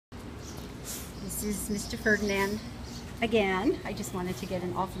This is Mr. Ferdinand again. I just wanted to get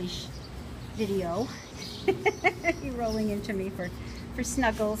an off-leash video. He's rolling into me for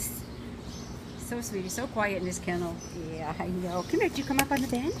snuggles. So sweet. He's so quiet in his kennel. Yeah, I know. Come here. Did you come up on the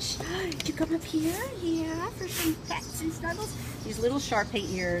bench? Did you come up here? Yeah, for some pets and snuggles. These little Shar-Pei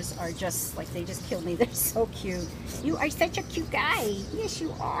ears are just like, they just killed me. They're so cute. You are such a cute guy. Yes,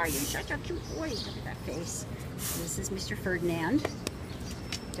 you are. You're such a cute boy. Look at that face. This is Mr. Ferdinand.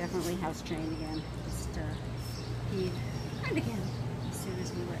 Definitely house trained again. Just peed and again as soon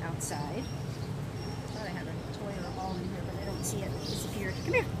as we were outside. Thought I had a toy or a ball in here, but I don't see it. It disappeared.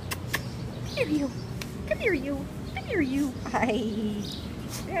 Come here. Come here, you. Come here, you. Come here, you. Hi.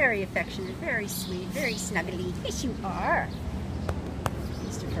 Very affectionate, very sweet, very snuggly. Yes, you are.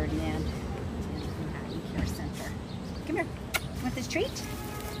 Mr. Ferdinand from Hatton Care Center. Come here. Want this treat?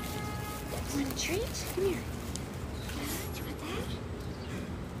 Want a treat? Come here.